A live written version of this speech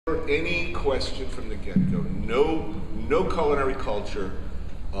Any question from the get-go. No culinary culture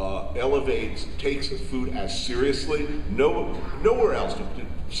takes food as seriously. Nowhere else.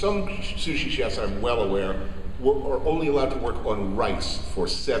 Some sushi chefs, I'm well aware, are only allowed to work on rice for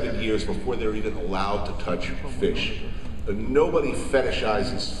 7 years before they're even allowed to touch fish. Nobody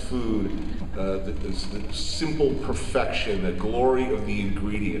fetishizes food, the simple perfection, the glory of the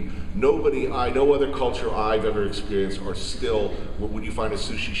ingredient. No other culture I've ever experienced are still, when you find a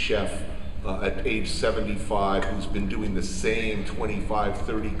sushi chef at age 75 who's been doing the same 25,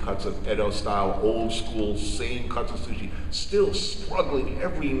 30 cuts of Edo style, old school, same cuts of sushi, still struggling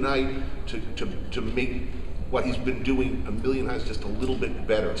every night to make what he's been doing a million times just a little bit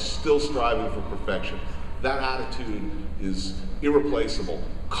better, still striving for perfection. That attitude is irreplaceable,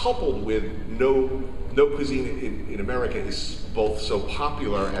 coupled with no cuisine in America is both so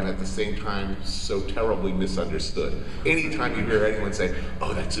popular and at the same time so terribly misunderstood. Anytime you hear anyone say,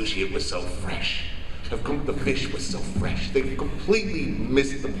 oh, that sushi, it was so fresh. The fish was so fresh. They completely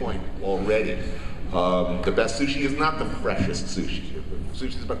missed the point already. The best sushi is not the freshest sushi.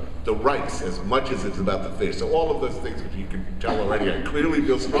 Sushi is about the rice as much as it's about the fish. So all of those things, which you can tell already, I clearly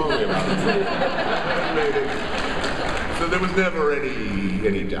feel strongly about it. So there was never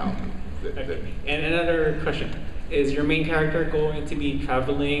any doubt. Okay. And another question. Is your main character going to be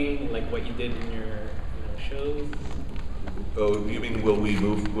traveling like what you did in your shows? Oh, you mean will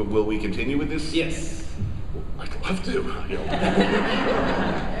we continue with this? Yes. I'd love to.